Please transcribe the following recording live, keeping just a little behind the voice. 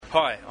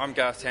Hi, I'm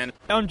Garth Tander.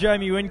 I'm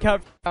Jamie Whincup.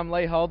 I'm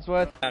Lee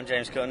Holdsworth. I'm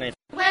James Courtney.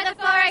 We're the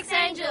Forex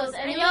Angels,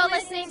 and you're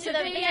listening to the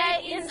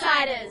V8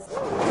 Insiders.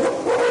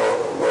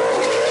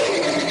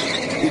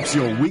 It's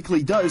your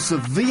weekly dose of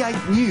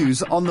V8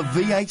 news on the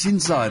V8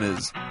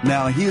 Insiders.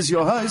 Now here's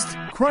your host,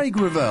 Craig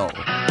Revell.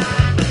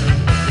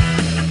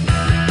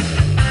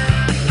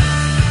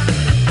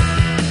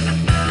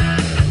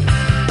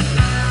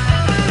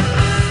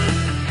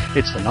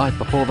 It's the night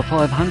before the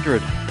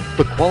 500.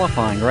 The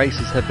qualifying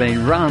races have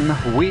been run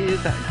with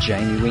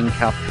Jamie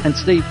Whincup and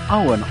Steve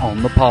Owen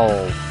on the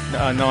pole.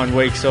 9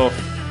 weeks off.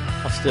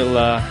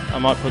 I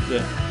might put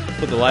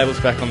the labels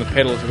back on the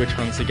pedals of which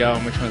ones to go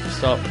and which ones to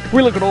stop.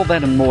 We look at all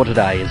that and more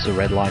today as the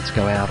red lights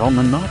go out on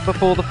the night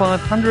before the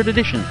 500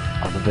 edition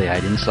of the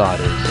V8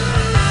 Insiders.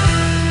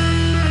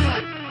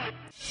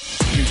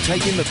 You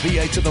take in the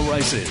V8 to the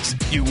races.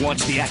 You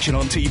watch the action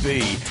on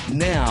TV.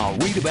 Now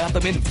read about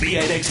them in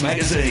V8X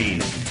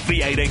Magazine.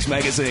 V8X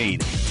Magazine,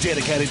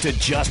 dedicated to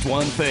just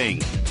one thing,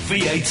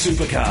 V8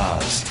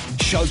 Supercars.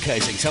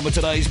 Showcasing some of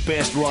today's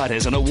best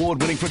writers and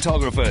award-winning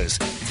photographers,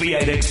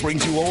 V8X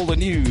brings you all the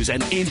news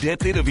and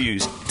in-depth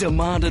interviews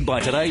demanded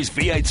by today's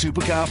V8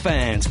 Supercar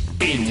fans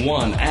in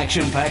one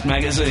action-packed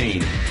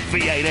magazine.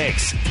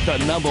 V8X, the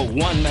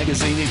 #1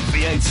 magazine in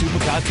V8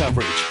 Supercar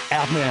coverage.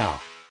 Out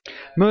now.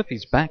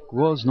 Murphy's back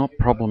was not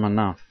problem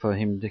enough for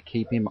him to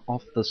keep him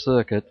off the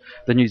circuit,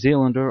 the New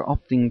Zealander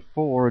opting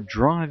for a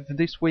drive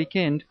this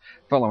weekend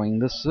following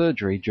the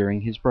surgery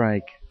during his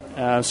break.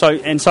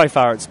 So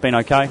far it's been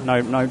okay,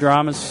 no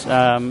dramas,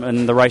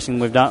 and the racing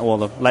we've done, or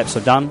the laps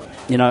I've done,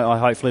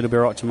 hopefully it'll be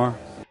right tomorrow.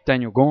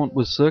 Daniel Gaunt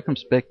was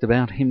circumspect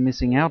about him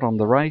missing out on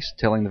the race,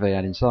 telling the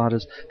V8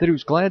 Insiders that he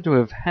was glad to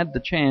have had the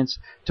chance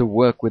to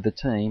work with the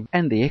team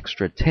and the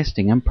extra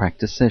testing and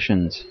practice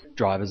sessions.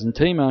 Drivers and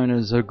team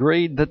owners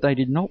agreed that they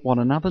did not want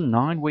another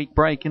 9-week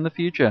break in the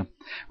future,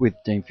 with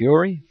Dean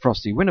Fiore,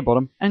 Frosty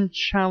Winterbottom and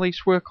Charlie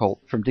Swerkolt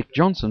from Dick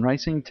Johnson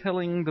Racing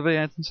telling the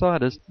V8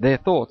 Insiders their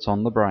thoughts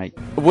on the break.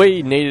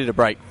 We needed a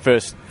break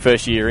first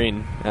year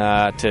in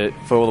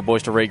for all the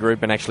boys to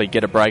regroup and actually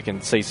get a break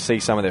and see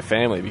some of their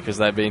family, because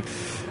they've been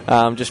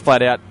just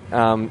flat out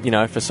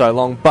for so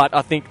long. But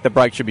I think the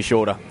break should be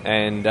shorter,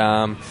 and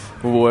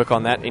we'll work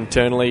on that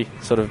internally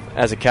sort of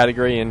as a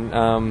category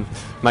and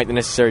make the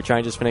necessary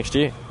changes for next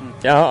year.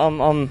 Yeah,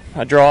 I'm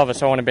a driver,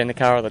 so I want to be in the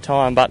car all the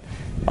time, but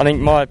I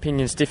think my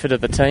opinions differ to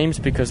the teams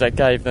because that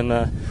gave them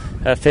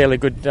a fairly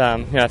good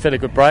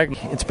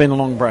break. It's been a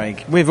long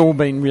break. We've all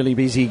been really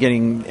busy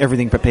getting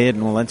everything prepared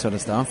and all that sort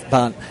of stuff,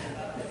 but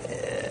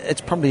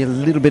it's probably a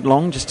little bit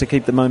long just to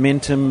keep the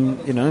momentum,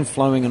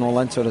 flowing and all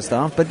that sort of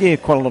stuff. But yeah,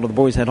 quite a lot of the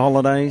boys had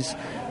holidays.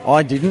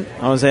 I didn't.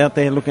 I was out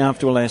there looking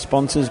after all our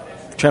sponsors,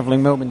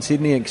 travelling Melbourne,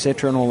 Sydney,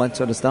 etc. and all that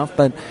sort of stuff.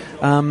 But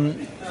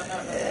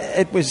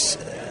it was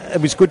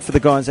good for the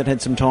guys that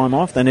had some time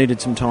off. They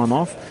needed some time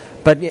off.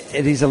 But yeah,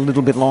 it is a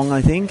little bit long,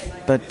 I think.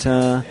 But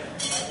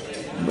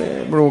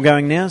we're all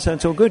going now, so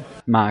it's all good.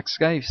 Mark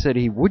Scaife said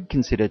he would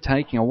consider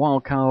taking a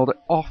wildcard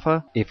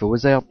offer if it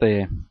was out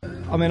there.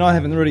 I mean, I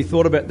haven't really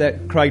thought about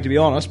that, Craig, to be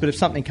honest, but if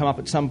something come up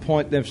at some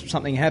point, if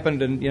something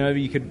happened and,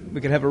 we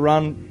could have a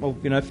run, well,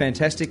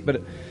 fantastic,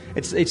 but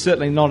it's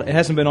certainly not, it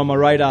hasn't been on my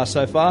radar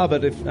so far,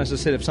 but as I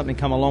said, if something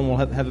come along, we'll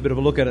have a bit of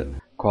a look at it.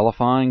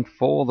 Qualifying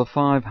for the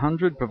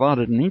 500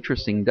 provided an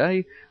interesting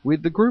day,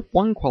 with the Group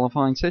 1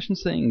 qualifying session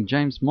seeing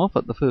James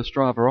Moffat, the first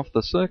driver off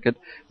the circuit,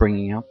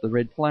 bringing out the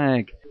red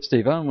flag.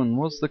 Steve Owen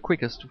was the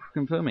quickest,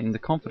 confirming the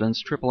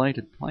confidence Triple Eight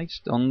had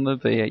placed on the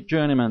V8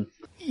 Journeyman.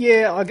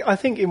 Yeah, I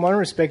think in one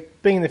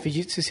respect, being in the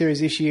Fujitsu Series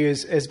this year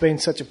has been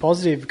such a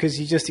positive because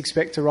you just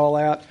expect to roll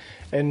out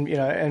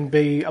and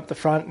be up the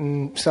front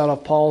and start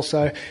off pole.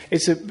 So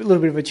it's a little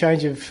bit of a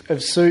change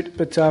of suit,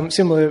 but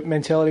similar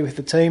mentality with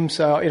the team.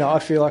 So, I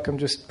feel like I'm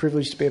just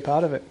privileged to be a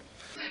part of it.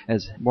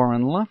 As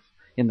Warren Luff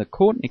in the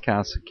Courtney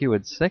car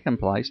secured second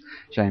place,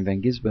 Shane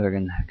Van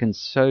Gisbergen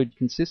showed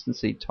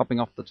consistency, topping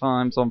off the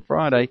times on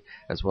Friday,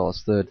 as well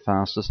as third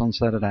fastest on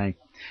Saturday.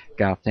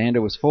 Garth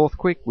Tander was fourth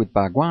quick, with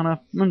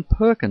Bargwanna and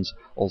Perkins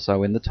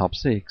also in the top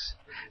 6.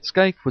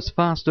 Scaife was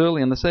fast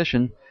early in the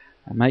session,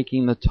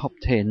 making the top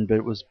 10,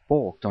 but was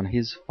balked on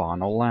his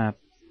final lap.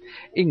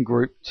 In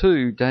Group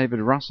 2, David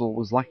Russell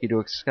was lucky to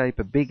escape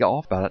a big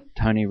off, but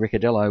Tony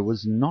Ricciardello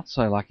was not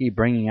so lucky,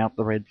 bringing out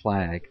the red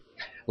flag.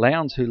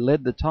 Lowndes, who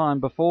led the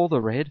time before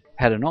the red,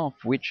 had an off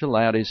which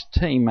allowed his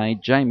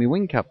teammate Jamie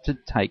Whincup to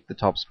take the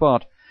top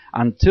spot,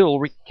 until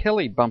Rick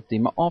Kelly bumped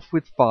him off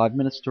with 5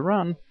 minutes to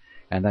run,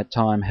 and that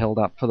time held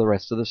up for the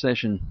rest of the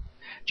session.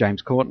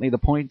 James Courtney, the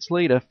points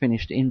leader,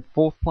 finished in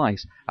 4th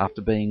place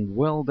after being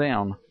well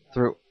down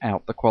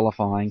throughout the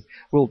qualifying.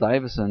 Will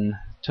Davison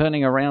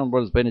turning around what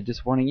has been a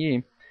disappointing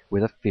year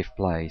with a 5th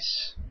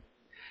place.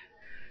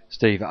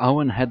 Steve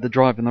Owen had the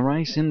drive in the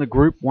race. In the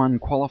Group 1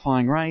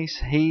 qualifying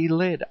race, he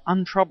led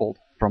untroubled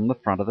from the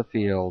front of the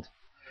field.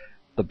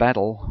 The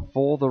battle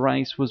for the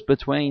race was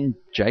between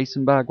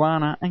Jason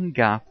Bargwanna and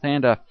Garth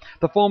Tander,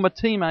 the former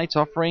teammates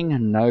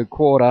offering no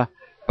quarter,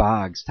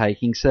 Spargs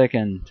taking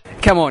second.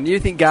 Come on, you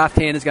think Garth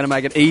Tanner's going to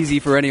make it easy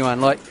for anyone?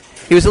 Like,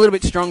 he was a little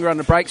bit stronger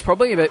under brakes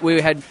probably, but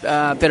we had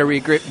better rear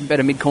grip and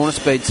better mid-corner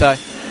speed, so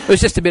it was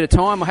just a bit of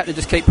time. I had to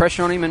just keep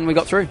pressure on him and we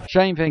got through.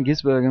 Shane Van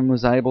Gisbergen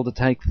was able to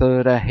take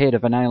third ahead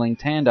of an ailing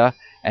Tander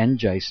and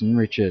Jason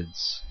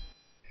Richards.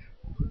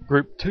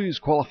 Group 2's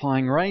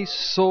qualifying race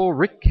saw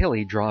Rick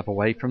Kelly drive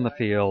away from the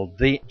field.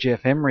 The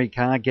Jeff Emery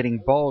car getting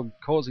bogged,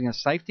 causing a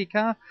safety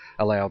car,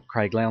 allowed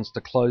Craig Lowndes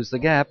to close the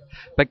gap,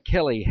 but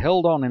Kelly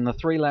held on in the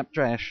 3-lap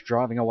dash,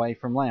 driving away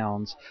from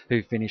Lowndes,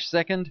 who finished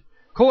second,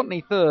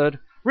 Courtney third,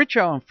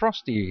 Richo and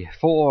Frosty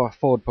for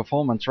Ford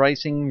Performance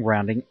Racing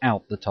rounding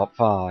out the top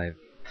 5.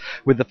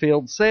 With the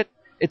field set,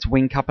 it's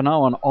Whincup and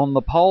Owen on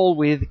the pole,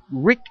 with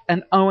Rick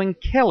and Owen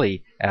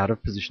Kelly out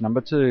of position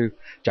number 2.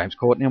 James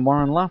Courtney and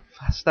Warren Luff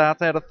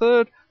starts out of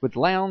third, with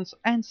Lowndes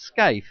and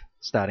Scaife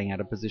starting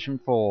out of position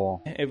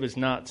 4. It was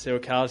nuts. There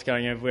were cars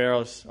going everywhere. I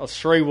was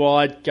 3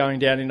 wide going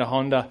down into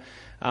Honda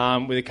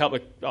with a couple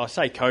of, I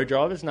say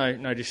co-drivers, no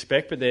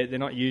disrespect, but they're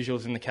not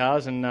usuals in the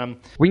cars. And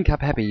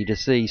Whincup happy to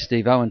see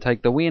Steve Owen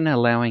take the win,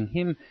 allowing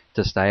him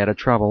to stay out of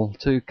trouble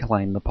to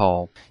claim the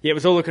pole. Yeah, it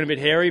was all looking a bit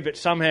hairy, but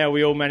somehow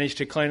we all managed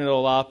to clean it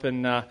all up,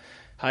 and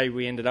hey,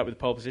 we ended up with the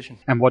pole position.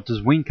 And what does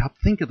Whincup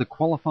think of the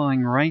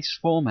qualifying race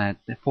format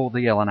for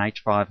the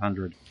L&H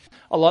 500?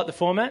 I like the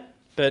format,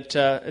 but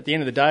at the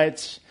end of the day,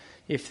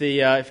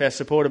 if our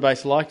supporter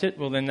base liked it,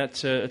 well then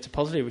it's a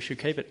positive. We should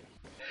keep it.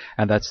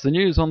 And that's the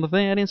news on the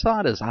V8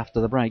 Insiders.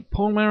 After the break,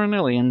 Paul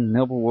Marinelli and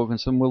Neville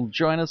Wilkinson will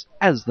join us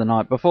as the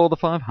night before the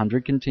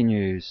 500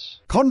 continues.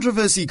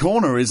 Controversy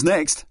Corner is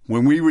next,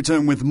 when we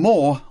return with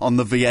more on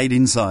the V8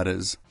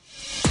 Insiders.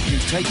 You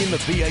take in the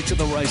V8 to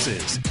the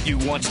races. You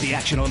watch the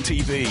action on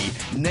TV.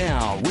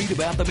 Now read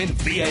about them in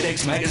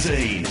V8X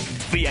Magazine.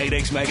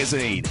 V8X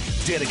Magazine,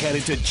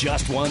 dedicated to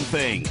just one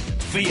thing,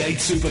 V8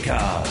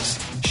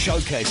 supercars.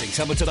 Showcasing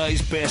some of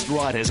today's best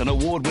writers and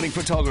award-winning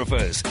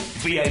photographers,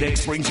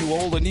 V8X brings you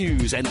all the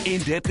news and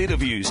in-depth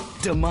interviews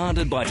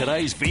demanded by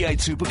today's V8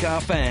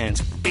 supercar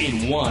fans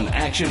in one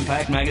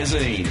action-packed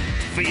magazine.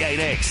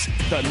 V8X,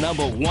 the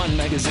 #1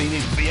 magazine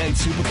in V8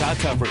 supercar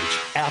coverage.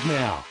 Out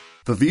now.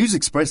 The views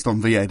expressed on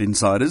V8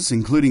 Insiders,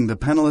 including the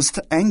panellists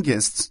and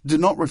guests, do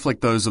not reflect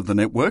those of the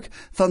network,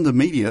 Thunder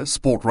Media,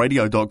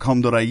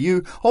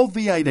 sportradio.com.au or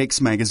V8X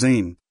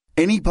Magazine.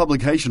 Any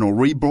publication or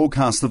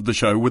rebroadcast of the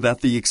show without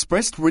the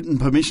expressed written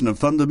permission of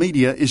Thunder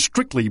Media is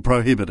strictly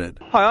prohibited.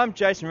 Hi, I'm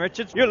Jason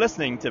Richards. You're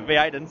listening to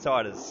V8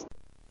 Insiders.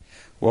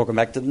 Welcome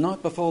back to the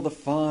night before the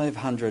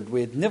 500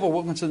 with Neville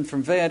Wilkinson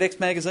from V8X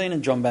Magazine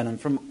and John Bannon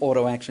from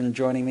Auto Action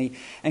joining me.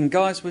 And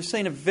guys, we've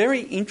seen a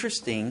very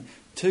interesting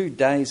 2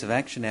 days of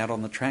action out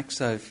on the track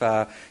so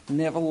far.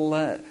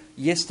 Neville,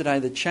 yesterday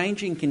the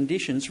changing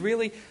conditions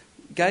really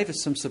gave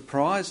us some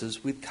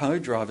surprises with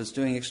co-drivers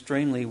doing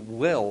extremely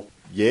well.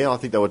 Yeah, I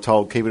think they were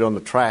told keep it on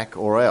the track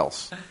or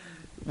else.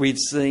 We've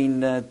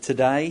seen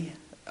today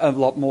a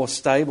lot more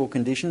stable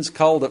conditions,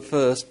 cold at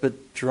first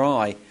but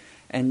dry.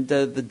 And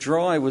the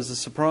dry was a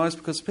surprise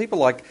because people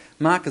like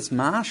Marcus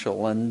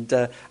Marshall and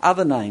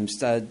other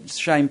names,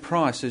 Shane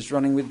Price, who's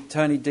running with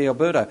Tony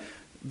D'Alberto,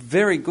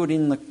 very good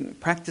in the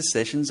practice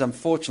sessions.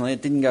 Unfortunately,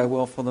 it didn't go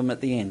well for them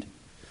at the end.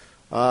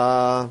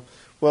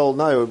 Well,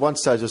 no, at one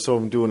stage I saw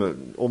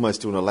him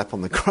almost doing a lap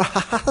on the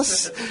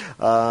grass.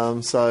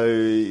 So,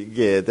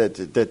 yeah,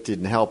 that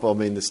didn't help. I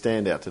mean, the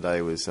standout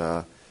today was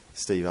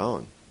Steve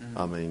Owen.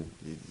 I mean,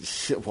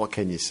 what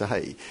can you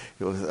say?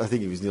 I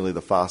think he was nearly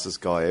the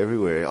fastest guy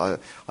everywhere.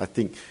 I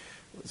think,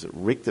 was it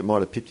Rick that might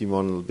have pipped him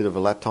on a bit of a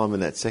lap time in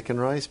that second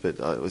race, but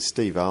it was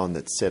Steve Owen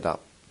that set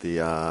up the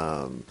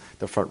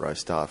front row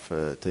start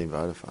for Team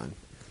Vodafone.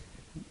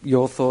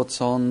 Your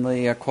thoughts on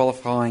the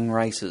qualifying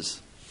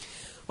races?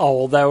 Oh,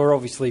 well, they were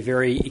obviously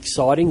very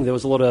exciting. There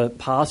was a lot of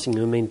passing.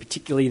 I mean,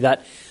 particularly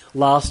that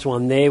last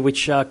one there,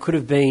 which could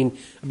have been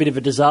a bit of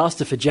a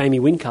disaster for Jamie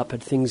Whincup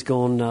had things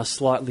gone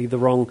slightly the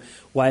wrong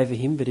way for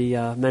him, but he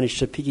managed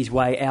to pick his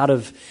way out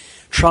of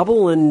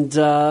trouble, and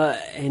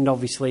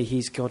obviously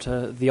he's got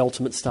the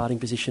ultimate starting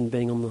position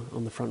being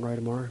on the front row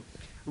tomorrow.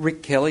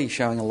 Rick Kelly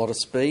showing a lot of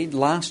speed.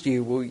 Last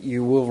year,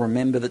 you will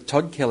remember that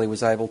Todd Kelly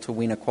was able to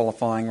win a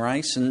qualifying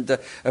race, and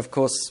of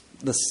course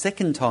the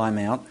second time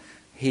out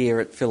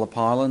here at Phillip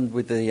Island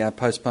with the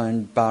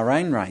postponed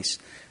Bahrain race,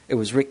 it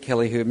was Rick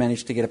Kelly who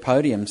managed to get a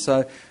podium.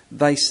 So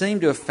they seem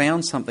to have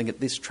found something at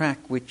this track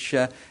which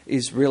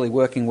is really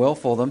working well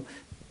for them.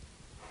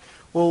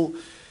 Well,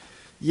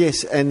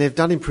 yes, and they've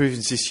done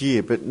improvements this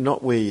year, but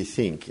not where you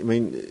think. I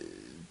mean,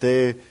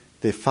 they're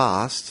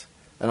fast,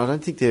 and I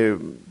don't think they're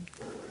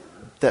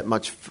that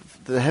much.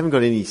 They haven't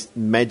got any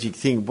magic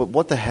thing, but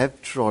what they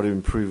have tried to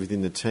improve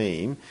within the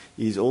team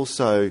is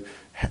also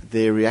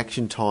their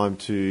reaction time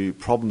to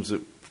problems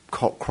that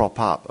crop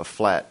up, a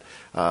flat,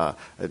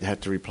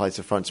 had to replace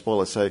a front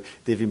spoiler. So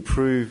they've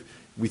improved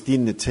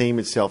within the team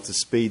itself to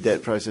speed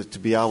that process, to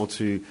be able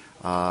to,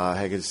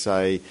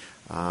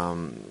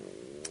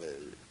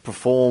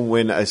 perform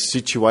when a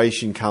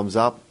situation comes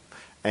up.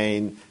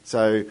 And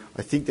so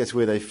I think that's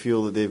where they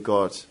feel that they've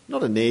got,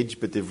 not an edge,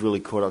 but they've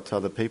really caught up to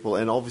other people.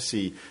 And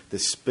obviously the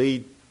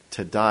speed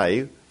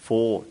today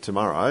for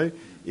tomorrow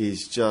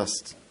is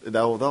just... They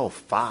were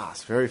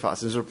fast, very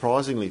fast, and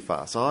surprisingly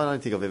fast. I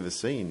don't think I've ever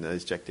seen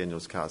those Jack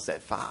Daniels cars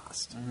that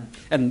fast.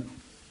 And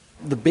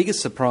the biggest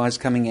surprise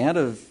coming out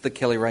of the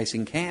Kelly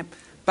Racing camp,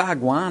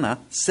 Bargwanna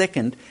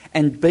second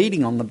and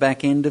beating on the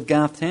back end of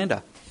Garth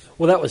Tander.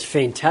 Well, that was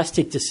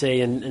fantastic to see,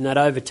 and that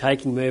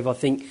overtaking move, I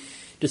think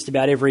just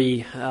about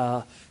every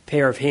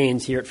pair of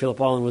hands here at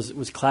Phillip Island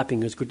was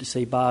clapping. It was good to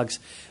see Bargs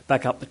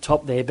back up the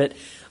top there, but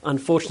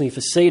unfortunately for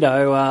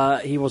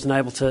Cedo, he wasn't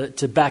able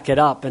to back it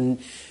up, and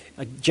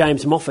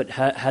James Moffat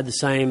had the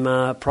same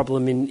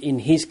problem in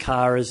his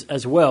car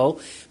as well.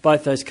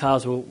 Both those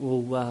cars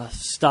will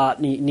start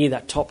near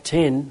that top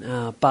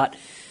 10, but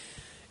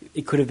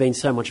it could have been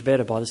so much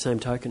better by the same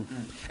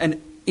token.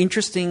 And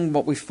interesting,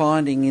 what we're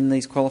finding in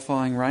these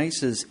qualifying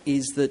races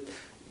is that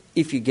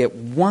if you get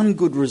one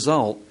good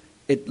result,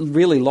 it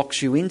really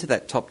locks you into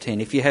that top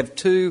 10. If you have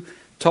 2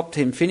 top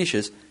 10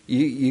 finishes,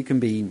 you can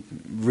be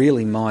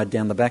really mired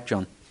down the back,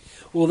 John.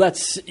 Well,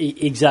 that's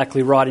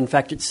exactly right. In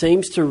fact, it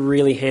seems to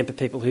really hamper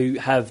people who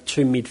have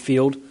 2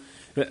 midfield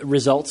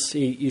results.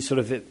 You sort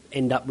of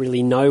end up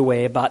really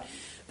nowhere, but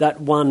that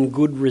one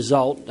good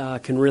result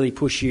can really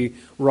push you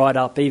right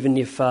up, even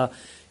if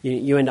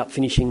you end up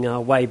finishing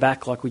way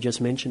back, like we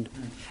just mentioned.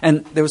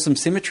 And there was some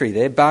symmetry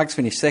there. Bargs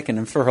finished second,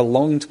 and for a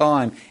long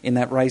time in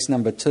that race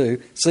number 2,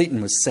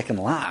 Seaton was second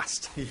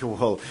last.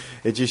 Well,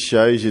 it just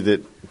shows you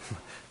that...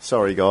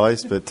 Sorry,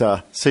 guys, but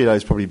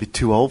Cedo's probably a bit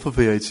too old for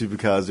V8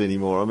 supercars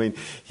anymore. I mean,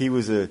 he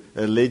was a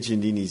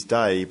legend in his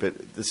day,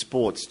 but the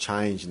sport's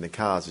changed and the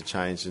cars have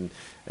changed,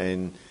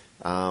 and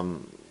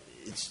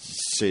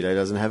Cedo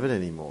doesn't have it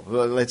anymore.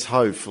 Let's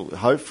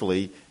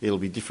hopefully it'll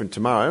be different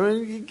tomorrow.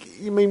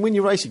 I mean, when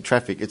you're racing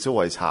traffic, it's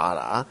always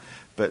harder,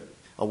 but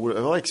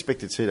I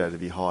expected Cedo to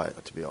be higher,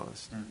 to be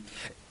honest.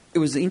 It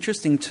was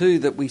interesting too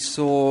that we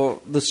saw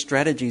the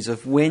strategies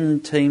of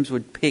when teams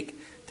would pick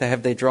to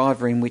have their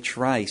driver in which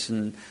race,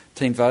 and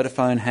Team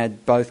Vodafone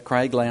had both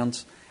Craig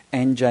Lowndes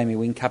and Jamie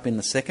Whincup in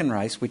the second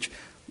race, which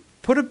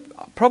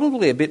put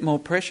probably a bit more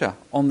pressure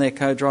on their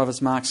co-drivers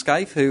Mark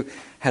Scaife, who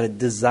had a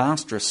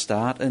disastrous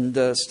start,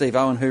 and Steve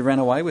Owen, who ran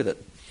away with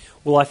it.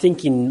 Well, I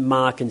think in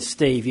Mark and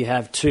Steve you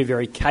have 2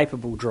 very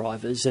capable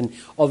drivers, and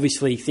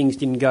obviously things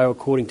didn't go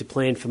according to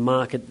plan for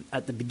Mark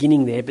at the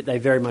beginning there, but they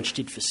very much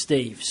did for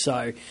Steve.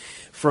 So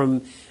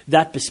from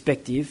that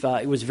perspective,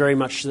 it was very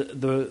much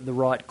the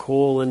right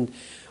call, and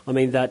I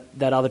mean, that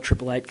other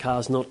Triple 8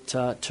 car's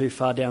not too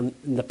far down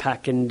in the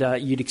pack, and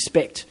you'd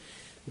expect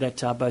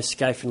that both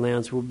Scaife and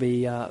Lowndes will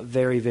be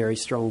very, very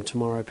strong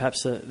tomorrow.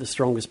 Perhaps the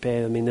strongest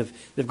pair. I mean,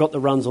 they've got the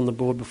runs on the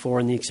board before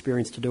and the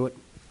experience to do it.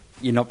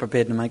 You're not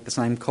prepared to make the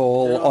same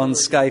call on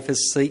Scaife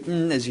as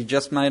Seaton as you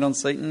just made on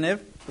Seaton,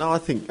 Nev? No, I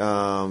think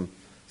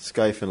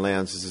Scaife and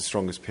Lowndes is the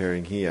strongest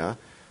pairing here.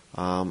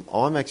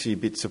 I'm actually a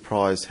bit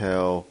surprised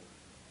how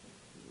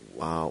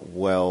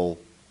well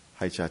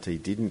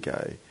HRT didn't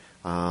go.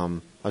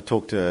 I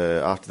talked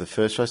to, after the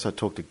first race, I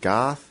talked to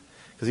Garth,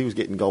 because he was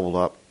getting gobbled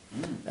up,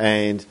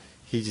 and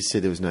he just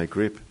said there was no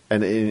grip.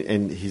 And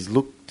his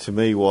look to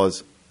me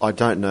was, I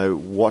don't know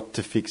what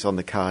to fix on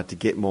the car to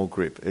get more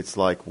grip. It's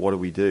like, what do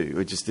we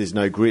do? There's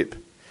no grip.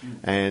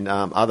 And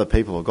other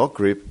people have got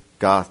grip.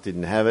 Garth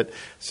didn't have it.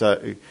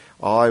 So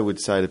I would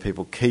say to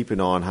people, keep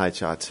an eye on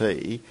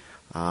HRT,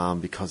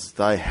 because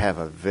they have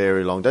a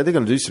very long day. They're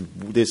going to do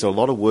there's a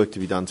lot of work to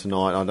be done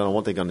tonight. I don't know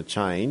what they're going to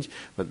change,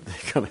 but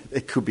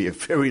it could be a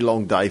very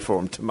long day for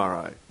them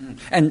tomorrow.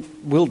 And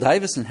Will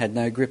Davison had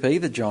no grip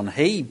either, John.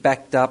 He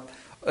backed up.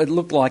 It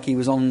looked like he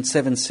was on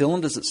 7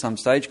 cylinders at some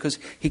stage, because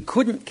he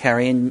couldn't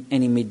carry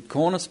any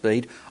mid-corner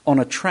speed on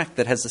a track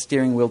that has the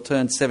steering wheel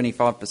turned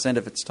 75%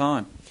 of its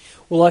time.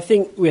 Well, I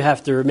think we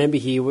have to remember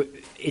here,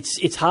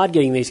 it's hard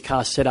getting these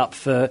cars set up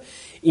for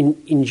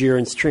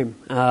endurance trim,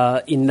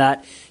 in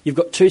that you've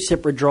got 2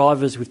 separate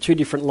drivers with 2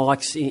 different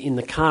likes in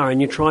the car, and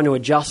you're trying to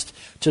adjust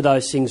to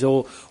those things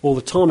all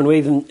the time. And we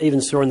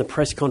even saw in the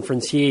press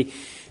conference here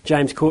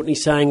James Courtney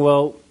saying,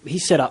 well,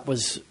 his setup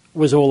was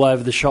all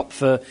over the shop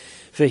for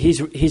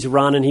his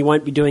run, and he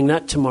won't be doing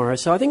that tomorrow.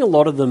 So I think a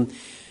lot of them,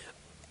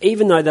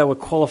 even though they were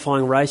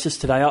qualifying races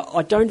today,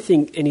 I don't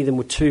think any of them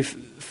were too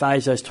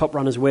phased, those top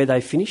runners, where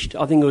they finished.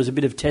 I think it was a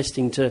bit of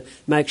testing to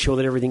make sure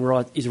that everything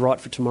is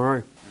right for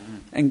tomorrow.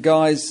 And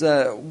guys,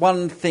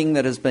 one thing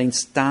that has been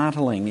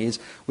startling is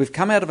we've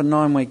come out of a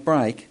 9-week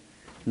break.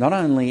 Not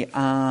only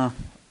are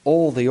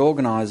all the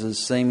organisers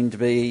seeming to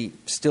be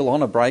still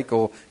on a break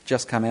or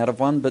just come out of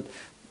one, but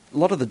a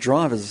lot of the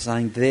drivers are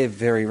saying they're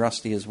very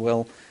rusty as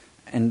well.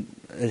 And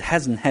it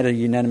hasn't had a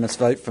unanimous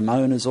vote from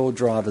owners or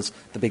drivers,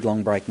 the big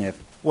long break, Nev.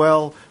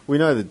 Well, we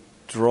know the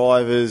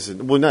drivers,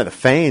 the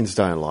fans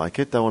don't like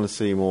it. They want to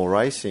see more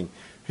racing.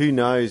 Who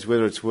knows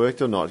whether it's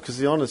worked or not?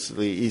 Because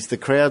honestly, the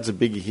crowds are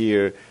bigger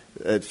here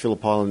at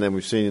Phillip Island than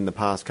we've seen in the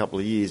past couple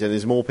of years, and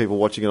there's more people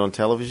watching it on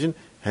television.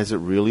 Has it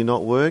really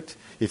not worked?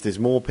 If there's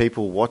more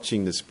people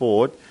watching the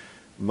sport,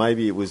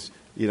 maybe it was,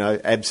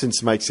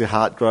 absence makes your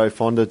heart grow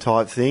fonder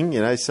type thing,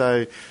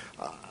 so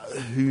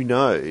who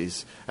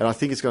knows? And I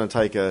think it's going to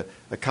take a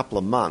couple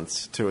of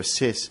months to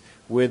assess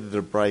whether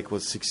the break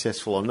was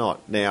successful or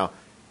not. Now,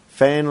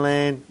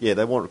 Fanland, yeah,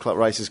 they want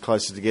races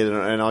closer together,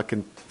 and I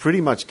can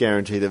pretty much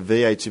guarantee that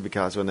V8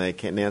 Supercars, when they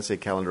announce their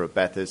calendar at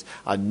Bathurst,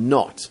 are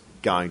not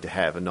going to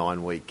have a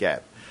 9-week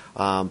gap.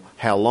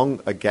 How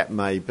long a gap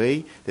may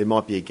be, there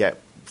might be a gap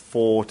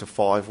 4 to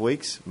 5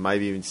 weeks,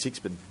 maybe even 6,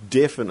 but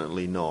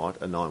definitely not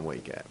a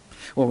 9-week gap.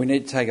 Well, we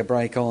need to take a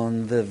break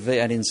on the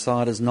V8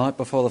 Insiders night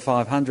before the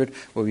 500.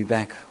 We'll be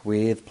back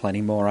with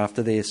plenty more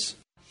after this.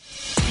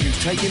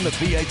 You've taken the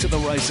V8 to the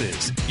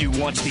races. You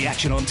watch the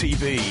action on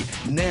TV.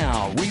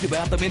 Now read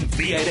about them in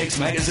V8X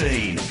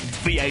Magazine.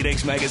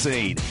 V8X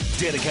Magazine,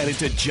 dedicated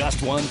to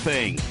just one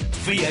thing,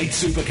 V8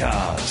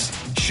 Supercars.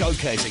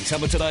 Showcasing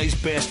some of today's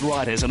best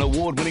writers and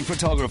award-winning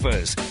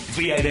photographers,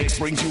 V8X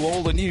brings you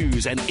all the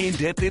news and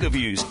in-depth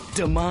interviews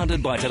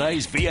demanded by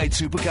today's V8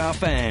 Supercar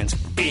fans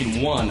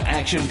in one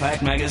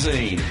action-packed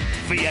magazine.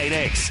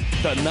 V8X,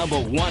 the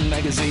 #1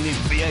 magazine in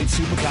V8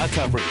 Supercar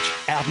coverage.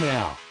 Out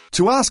now.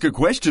 To ask a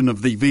question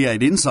of the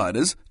V8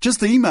 Insiders,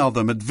 just email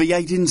them at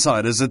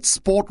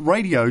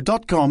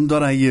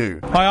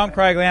v8insiders@sportradio.com.au. Hi, I'm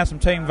Craig Lowndes from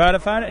Team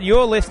Vodafone, and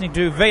you're listening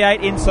to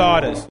V8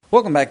 Insiders.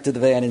 Welcome back to the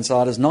V8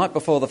 Insiders, night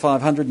before the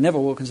 500.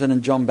 Neville Wilkinson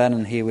and John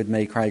Bannon here with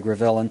me, Craig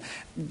Revell. And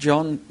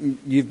John,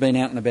 you've been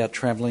out and about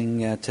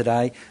travelling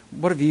today.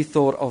 What have you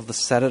thought of the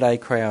Saturday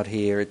crowd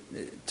here?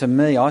 To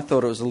me, I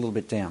thought it was a little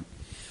bit down.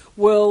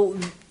 Well,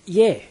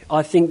 yeah,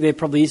 I think there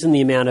probably isn't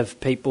the amount of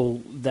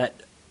people that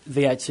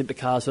V8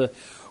 Supercars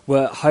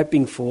were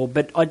hoping for,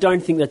 but I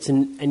don't think that's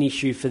an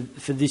issue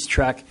for this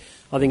track.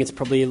 I think it's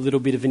probably a little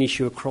bit of an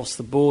issue across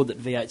the board that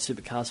V8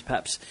 Supercars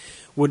perhaps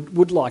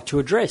would like to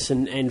address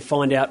and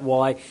find out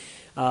why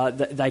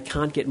they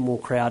can't get more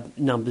crowd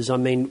numbers. I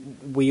mean,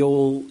 we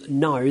all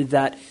know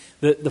that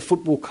the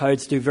football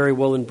codes do very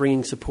well in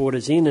bringing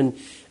supporters in, and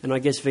I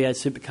guess V8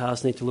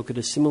 Supercars need to look at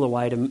a similar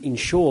way to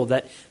ensure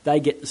that they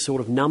get the sort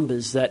of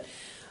numbers that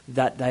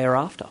they are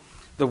after.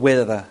 The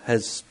weather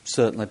has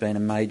certainly been a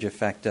major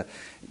factor.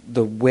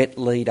 The wet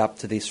lead up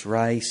to this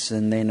race,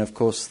 and then, of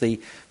course,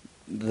 the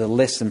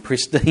less than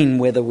pristine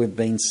weather we've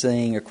been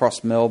seeing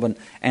across Melbourne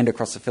and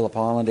across the Phillip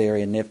Island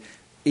area, Nev,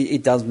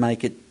 it does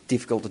make it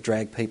difficult to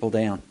drag people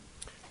down.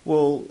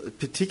 Well,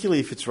 particularly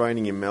if it's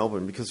raining in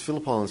Melbourne, because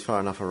Phillip Island's far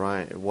enough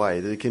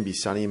away that it can be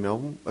sunny in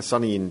Melbourne,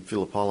 sunny in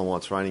Phillip Island while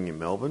it's raining in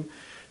Melbourne.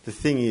 The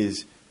thing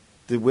is,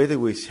 the weather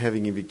we're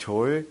having in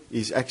Victoria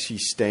is actually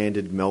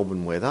standard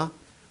Melbourne weather.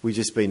 We've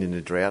just been in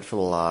a drought for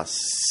the last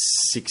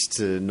 6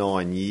 to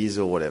 9 years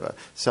or whatever.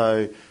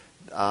 So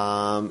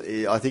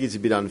I think it's a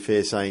bit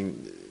unfair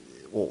saying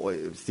or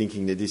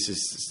thinking that this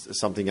is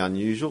something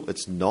unusual.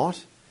 It's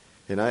not,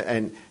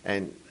 and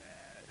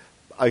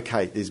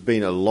okay, there's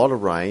been a lot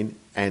of rain,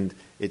 and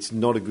it's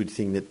not a good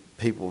thing that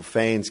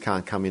fans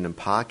can't come in and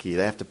park here.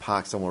 They have to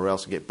park somewhere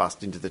else and get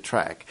bussed into the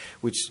track,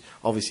 which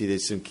obviously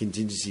there's some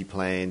contingency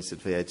plans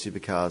that V8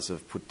 Supercars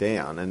have put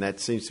down, and that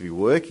seems to be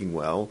working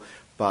well.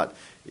 But,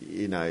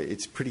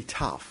 it's pretty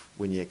tough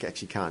when you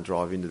actually can't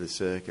drive into the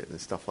circuit and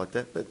stuff like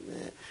that. But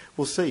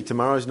we'll see.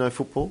 Tomorrow's no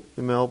football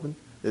in Melbourne.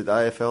 The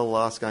AFL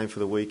last game for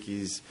the week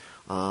is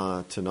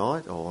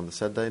tonight or on the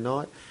Saturday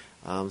night.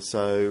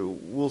 So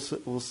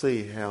we'll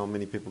see how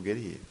many people get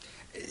here.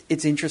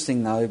 It's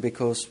interesting, though,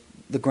 because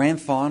the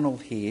grand final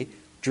here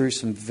drew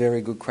some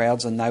very good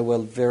crowds, and they were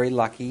very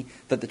lucky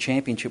that the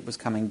championship was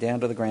coming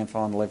down to the grand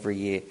final every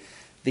year.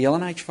 The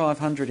LNH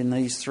 500 in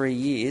these 3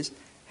 years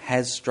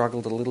has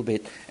struggled a little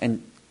bit,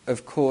 and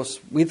of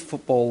course with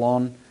football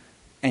on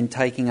and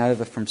taking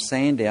over from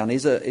Sandown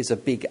is a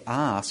big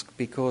ask,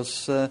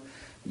 because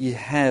you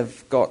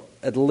have got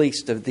at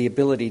least the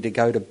ability to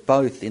go to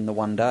both in the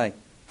one day.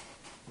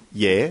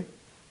 Yeah.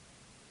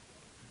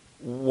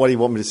 What do you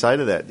want me to say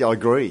to that? I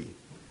agree.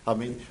 I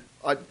mean,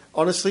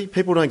 honestly,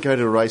 people don't go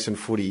to a race in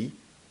footy.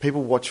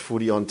 People watch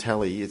footy on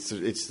telly. It's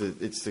the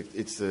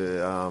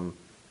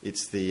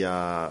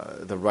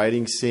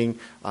ratings thing.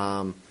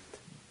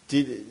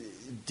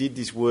 Did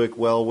this work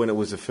well when it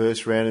was the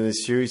first round in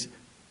this series?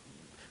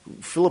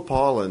 Phillip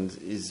Island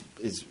is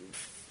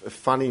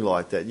funny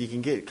like that. You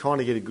can get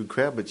a good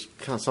crowd, but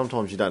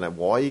sometimes you don't know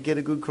why you get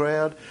a good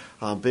crowd.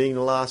 Being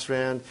the last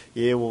round,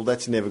 yeah, well,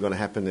 that's never going to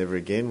happen ever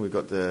again. We've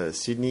got the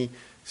Sydney,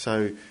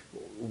 so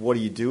what do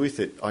you do with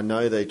it? I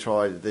know they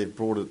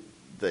brought it.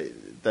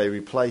 They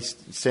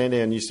replaced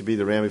Sandown. Used to be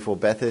the round before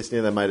Bathurst.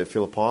 Now they made it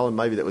Phillip Island.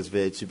 Maybe that was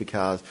V8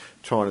 Supercars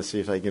trying to see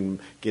if they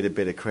can get a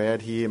better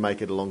crowd here,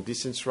 make it a long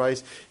distance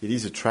race. It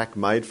is a track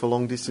made for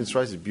long distance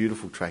races. It's a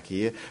beautiful track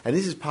here, and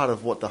this is part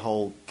of what the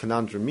whole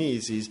conundrum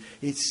is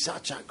it's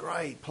such a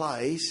great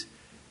place,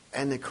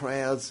 and the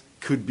crowds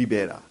could be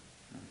better.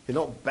 They're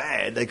not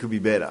bad. They could be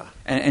better.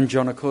 And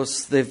John, of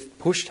course, they've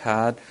pushed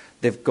hard.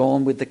 They've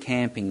gone with the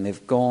camping.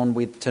 They've gone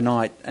with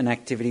tonight an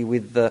activity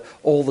with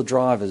all the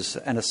drivers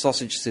and a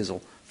sausage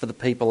sizzle for the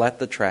people at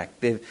the track.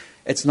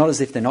 It's not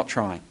as if they're not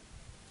trying.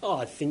 Oh,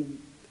 I think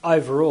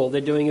overall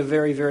they're doing a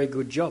very, very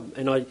good job.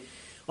 And I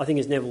think,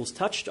 as Neville's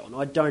touched on,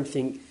 I don't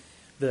think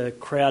the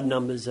crowd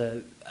numbers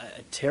are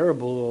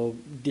terrible or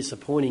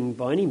disappointing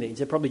by any means.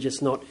 They're probably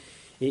just not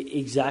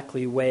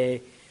exactly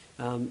where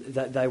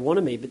that they want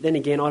to be. But then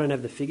again, I don't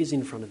have the figures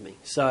in front of me.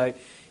 So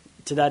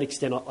to that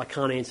extent, I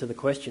can't answer the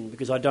question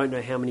because I don't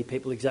know how many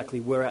people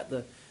exactly were at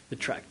the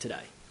track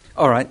today.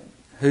 All right,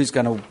 who's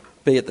going to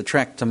be at the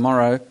track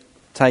tomorrow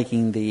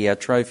taking the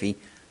trophy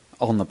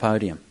on the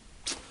podium?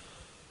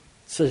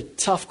 It's a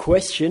tough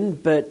question,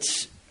 but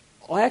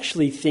I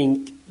actually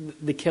think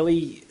the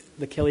Kelly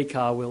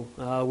car will,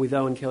 with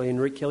Owen Kelly and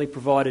Rick Kelly,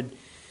 provided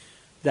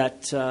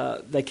that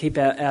they keep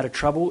out of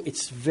trouble.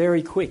 It's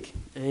very quick,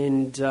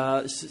 and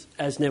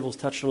as Neville's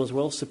touched on as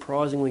well,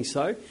 surprisingly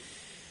so.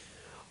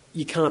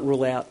 You can't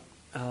rule out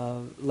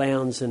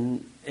Lowndes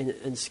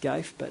and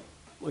Scaife, but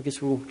I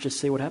guess we'll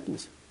just see what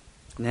happens.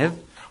 Nev?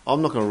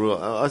 I'm not going to rule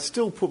out. I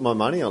still put my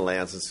money on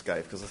Lowndes and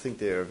Scaife because I think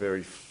they're a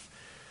very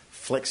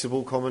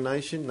flexible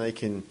combination. They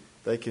can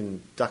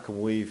duck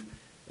and weave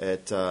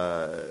at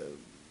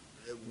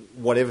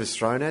whatever's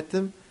thrown at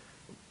them.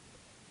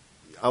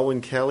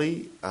 Owen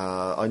Kelly,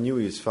 I knew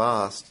he was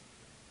fast,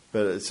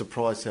 but it's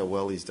surprised how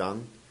well he's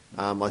done.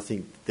 I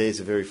think there's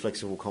a very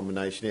flexible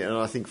combination here, and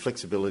I think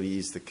flexibility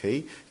is the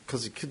key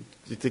because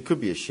there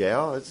could be a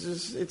shower.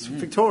 It's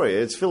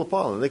Victoria, it's Phillip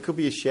Island. There could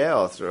be a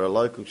shower through a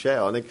local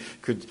shower, and they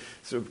could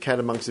sort of cat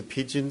amongst the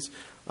pigeons.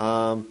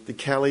 The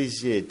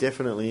Kellys, yeah,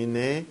 definitely in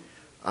there.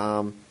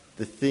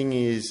 The thing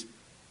is,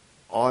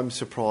 I'm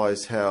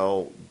surprised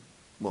how,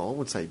 well, I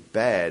wouldn't say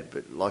bad,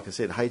 but like I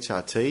said,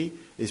 HRT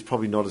is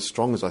probably not as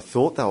strong as I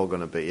thought they were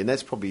going to be, and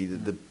that's probably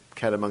the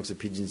cat amongst the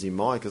pigeons in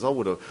mine because I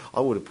would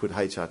have put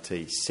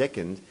HRT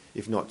second,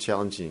 if not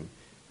challenging.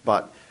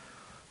 But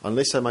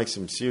unless they make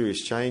some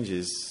serious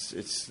changes,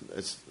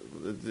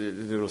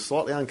 they're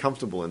slightly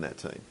uncomfortable in that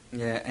team.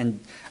 Yeah, and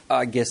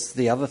I guess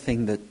the other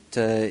thing that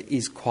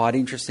is quite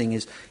interesting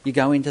is you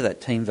go into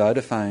that Team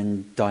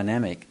Vodafone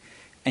dynamic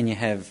and you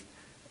have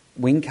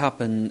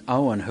Whincup and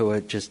Owen who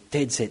are just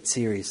dead set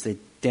serious. They're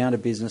down to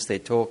business, they're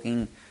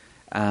talking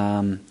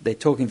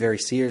very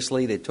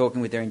seriously, they're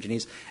talking with their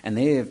engineers, and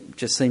they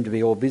just seem to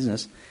be all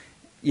business.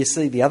 You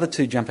see the other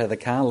two jump out of the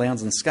car,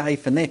 Lowndes and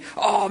Scaife, and they're,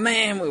 oh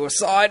man, we were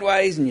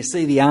sideways, and you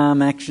see the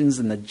arm actions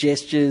and the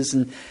gestures,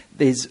 and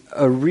there's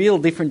a real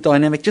different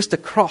dynamic just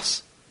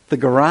across the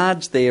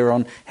garage there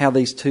on how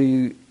these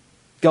two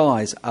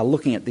guys are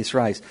looking at this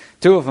race.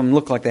 Two of them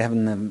look like they're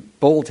having the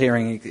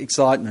ball-tearing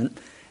excitement,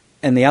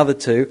 and the other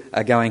two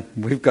are going,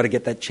 we've got to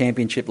get that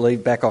championship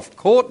lead back off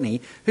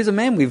Courtney, who's a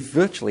man we've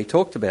virtually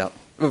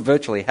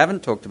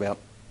haven't talked about.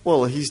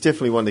 Well, he's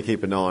definitely one to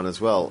keep an eye on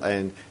as well,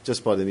 and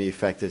just by the mere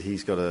fact that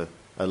he's got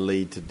a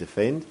lead to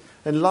defend.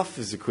 And Luff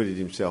has acquitted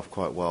himself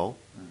quite well.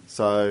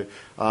 So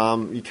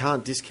you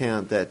can't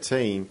discount that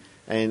team.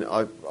 And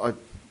I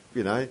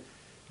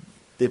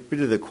they're a bit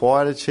of the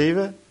quiet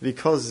achiever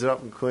because they're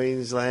up in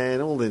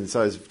Queensland, all then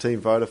so is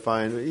Team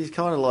Vodafone. He's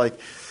kind of like,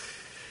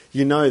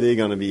 they're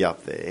going to be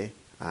up there.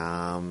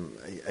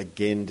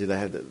 Again, do they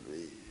have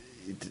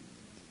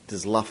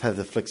does Luff have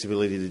the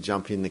flexibility to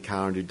jump in the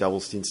car and do double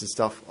stints and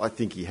stuff? I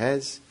think he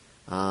has.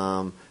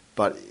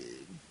 But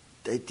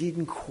they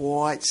didn't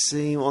quite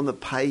seem on the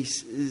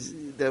pace.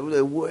 They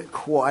weren't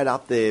quite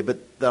up there,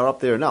 but they're up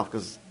there enough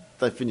because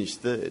they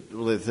finished third.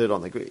 Well, they're third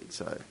on the grid.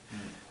 So,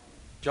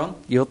 John,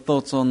 your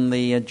thoughts on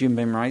the Jim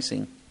Beam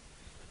Racing?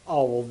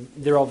 Oh, well,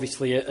 they're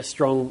obviously a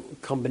strong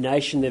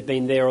combination. They've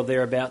been there or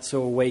thereabouts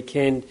all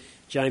weekend.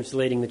 James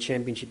leading the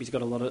championship. He's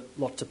got a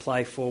lot to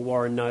play for.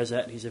 Warren knows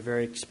that. He's a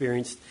very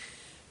experienced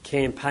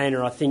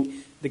campaigner. I think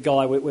the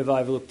guy we've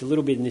overlooked a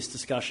little bit in this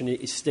discussion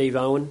is Steve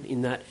Owen,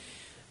 in that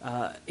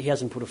he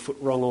hasn't put a foot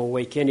wrong all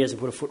weekend. He hasn't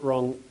put a foot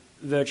wrong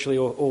virtually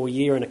all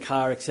year in a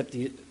car, except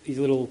his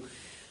little,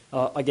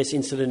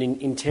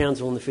 incident in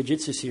Townsville in the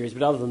Fujitsu series.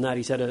 But other than that,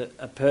 he's had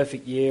a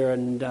perfect year,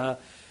 and I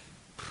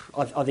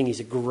think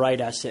he's a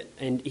great asset.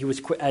 And he was,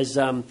 as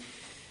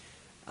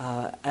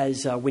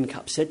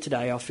Whincup said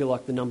today, I feel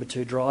like the number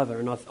 2 driver,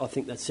 and I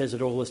think that says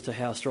it all as to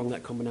how strong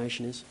that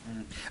combination is.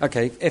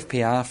 Okay,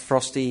 FPR,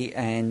 Frosty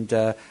and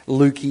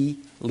Lukey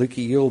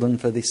Yulden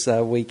for this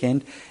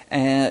weekend.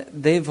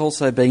 They've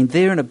also been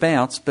there and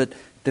abouts, but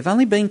they've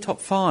only been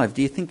top 5.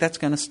 Do you think that's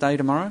going to stay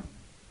tomorrow?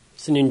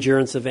 It's an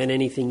endurance event.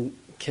 Anything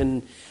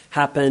can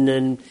happen,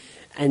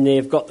 and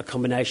they've got the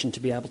combination to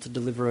be able to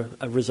deliver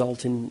a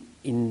result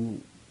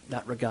in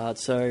that regard.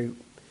 So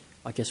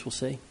I guess we'll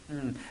see.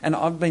 And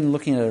I've been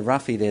looking at a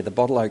roughie there, the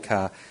Bottle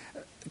car.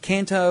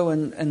 Canto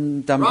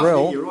and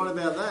Dumbrell. Ruffy, you're right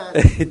about that.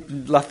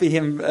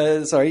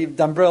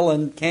 Dumbrell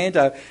and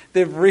Canto.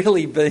 They've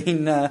really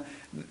been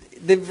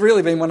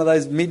one of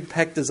those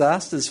mid-pack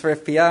disasters for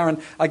FPR,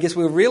 and I guess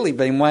we've really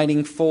been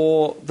waiting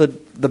for the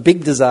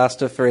big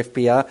disaster for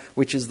FPR,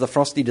 which is the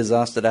Frosty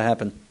disaster to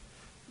happen.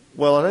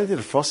 Well, I don't think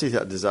the Frosty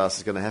disaster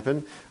is going to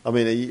happen. I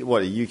mean, are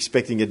you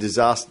expecting a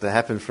disaster to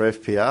happen for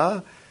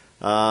FPR?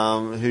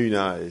 Who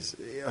knows?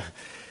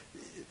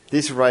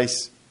 This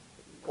race,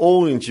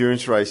 all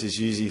endurance races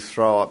usually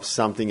throw up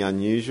something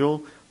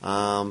unusual.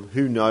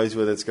 Who knows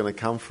where that's going to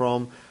come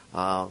from?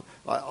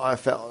 I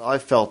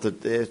felt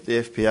that the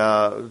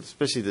FPR,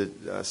 especially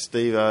the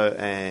Steve-O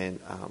and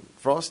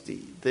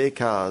Frosty, their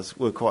cars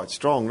were quite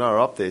strong. They were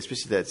up there,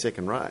 especially that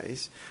second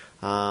race.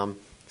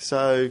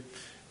 So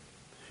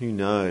who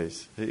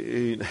knows?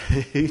 Who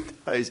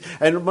knows?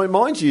 And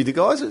mind you, the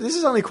guys, this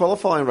is only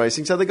qualifying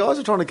racing, so the guys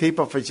are trying to keep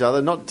off each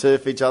other, not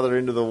turf each other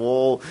into the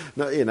wall.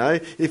 No,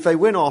 if they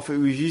went off, it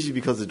was usually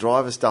because the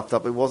driver stuffed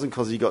up. It wasn't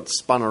because he got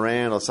spun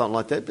around or something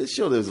like that. But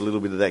sure, there was a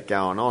little bit of that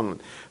going on.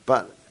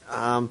 But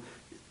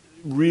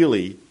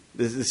really,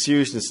 the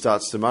seriousness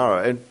starts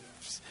tomorrow. And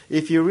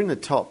if you're in the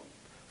top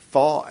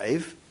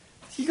 5,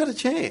 you got a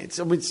chance.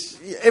 I mean,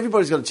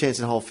 everybody's got a chance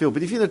in the whole field.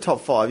 But if you're in the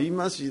top 5, you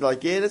must be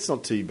like, yeah, that's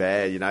not too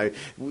bad.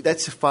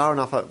 That's far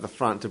enough up the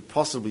front to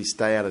possibly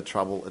stay out of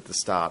trouble at the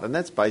start. And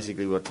that's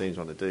basically what teams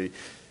want to do.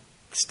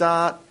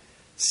 Start,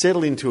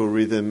 settle into a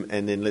rhythm,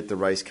 and then let the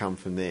race come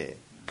from there.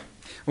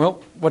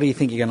 Well, what do you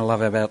think you're going to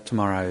love about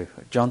tomorrow,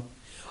 John?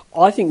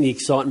 I think the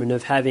excitement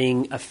of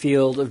having a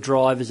field of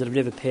drivers that have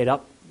never paired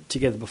up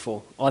together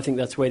before. I think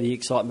that's where the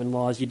excitement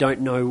lies. You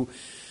don't know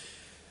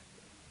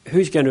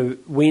who's going to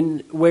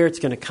win, where it's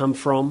going to come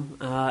from.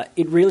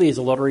 It really is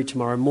a lottery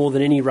tomorrow, more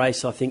than any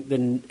race, I think,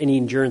 than any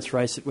endurance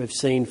race that we've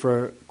seen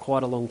for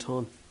quite a long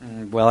time.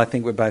 Well, I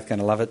think we're both going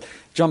to love it.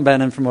 John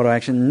Bannon from Auto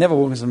Action, Neville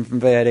Wilkinson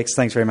from V8X,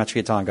 thanks very much for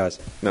your time, guys.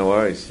 No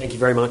worries. Thank you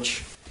very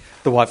much.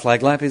 The White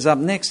Flag Lap is up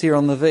next here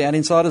on the V8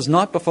 Insiders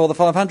night before the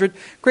 500.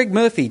 Greg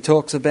Murphy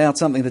talks about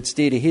something that's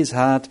dear to his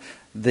heart,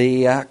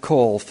 the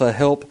call for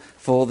help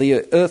for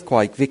the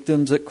earthquake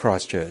victims at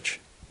Christchurch.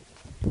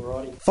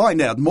 Alrighty.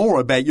 Find out more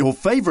about your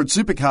favourite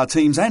supercar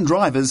teams and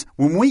drivers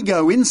when we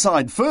go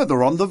inside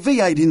further on the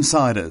V8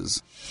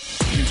 Insiders.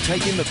 You've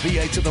taken the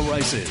V8 to the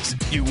races.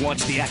 You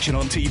watch the action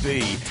on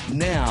TV.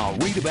 Now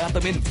read about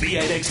them in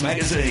V8X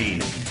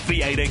Magazine.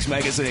 V8X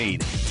Magazine,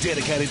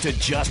 dedicated to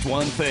just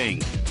one thing,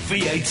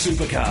 V8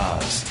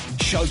 supercars.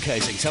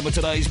 Showcasing some of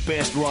today's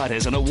best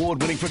writers and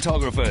award-winning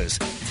photographers,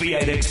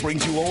 V8X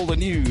brings you all the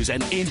news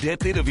and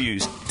in-depth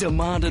interviews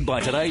demanded by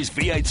today's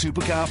V8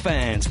 supercar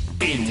fans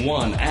in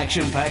one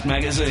action-packed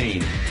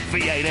magazine.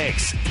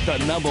 V8X, the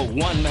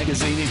 #1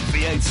 magazine in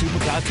V8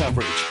 supercar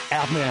coverage.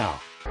 Out now.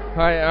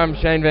 Hi, I'm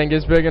Shane Van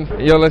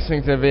Gisbergen. You're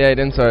listening to V8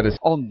 Insiders.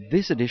 On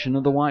this edition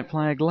of the White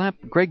Flag Lap,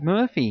 Greg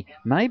Murphy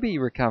may be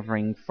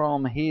recovering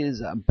from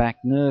his back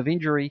nerve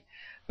injury,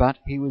 but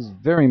he was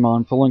very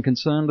mindful and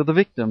concerned of the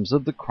victims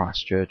of the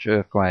Christchurch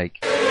earthquake.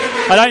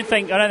 I don't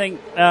think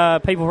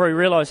people really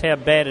realise how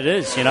bad it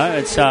is.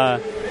 It's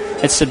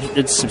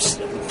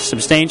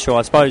substantial.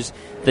 I suppose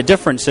the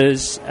difference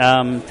is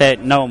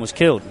that no one was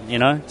killed.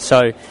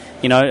 So.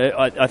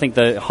 I think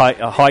the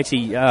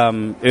Haiti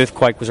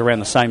earthquake was around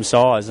the same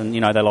size, and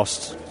they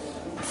lost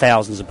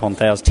thousands upon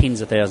thousands,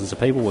 tens of thousands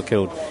of people were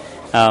killed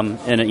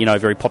in a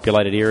very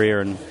populated area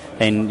and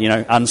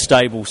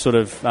unstable sort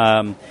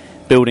of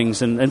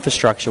buildings and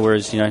infrastructure.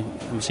 Whereas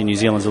obviously New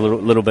Zealand's a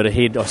little bit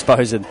ahead, I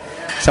suppose, in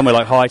somewhere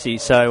like Haiti.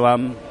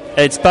 So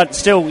but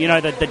still,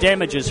 the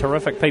damage is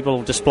horrific.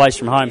 People displaced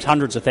from homes,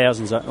 hundreds of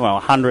thousands, over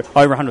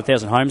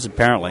 100,000 homes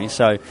apparently.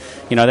 So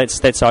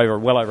that's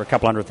well over a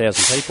couple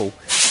 100,000 people.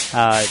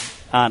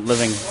 Aren't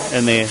living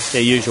in their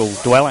usual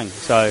dwelling,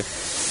 so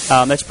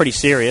that's pretty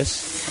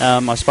serious.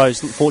 I suppose,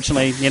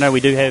 fortunately,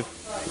 we do have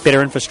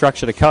better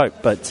infrastructure to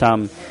cope. But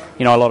I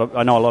know a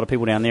lot of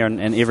people down there,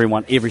 and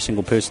every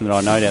single person that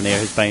I know down there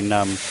has been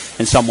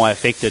in some way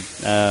affected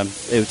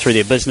through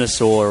their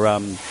business or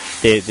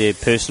their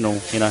personal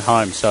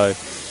home. So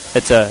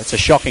it's a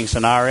shocking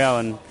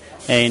scenario,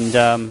 and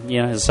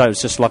so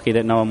it's just lucky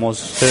that no one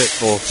was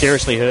hurt or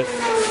seriously hurt.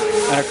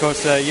 And of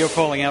course, you're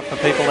calling out for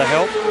people to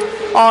help.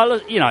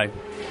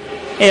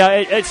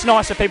 It's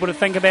nice for people to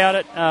think about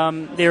it.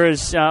 There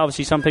is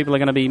obviously some people are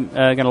going to be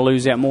going to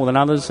lose out more than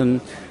others,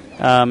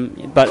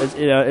 but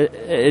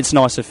it's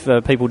nice if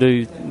people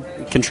do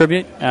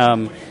contribute.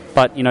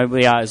 But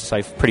we are, as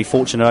I say, pretty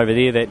fortunate over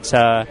there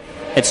that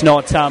it's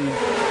not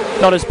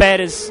as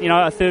bad as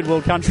a third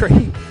world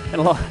country,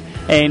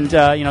 and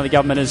the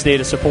government is there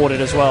to support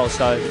it as well.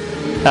 So,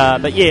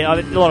 but yeah,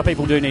 a lot of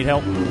people do need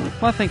help.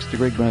 My thanks to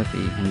Greg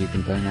Murphy, and you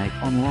can donate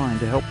online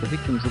to help the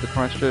victims of the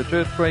Christchurch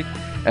earthquake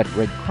at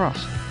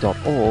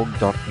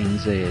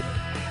redcross.org.nz.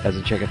 As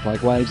the checkered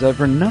flag waves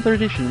over another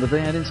edition of the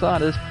V8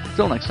 Insiders,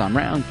 till next time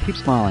round, keep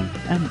smiling,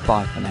 and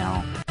bye for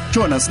now.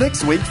 Join us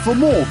next week for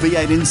more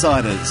V8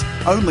 Insiders,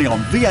 only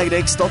on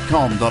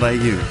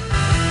v8x.com.au.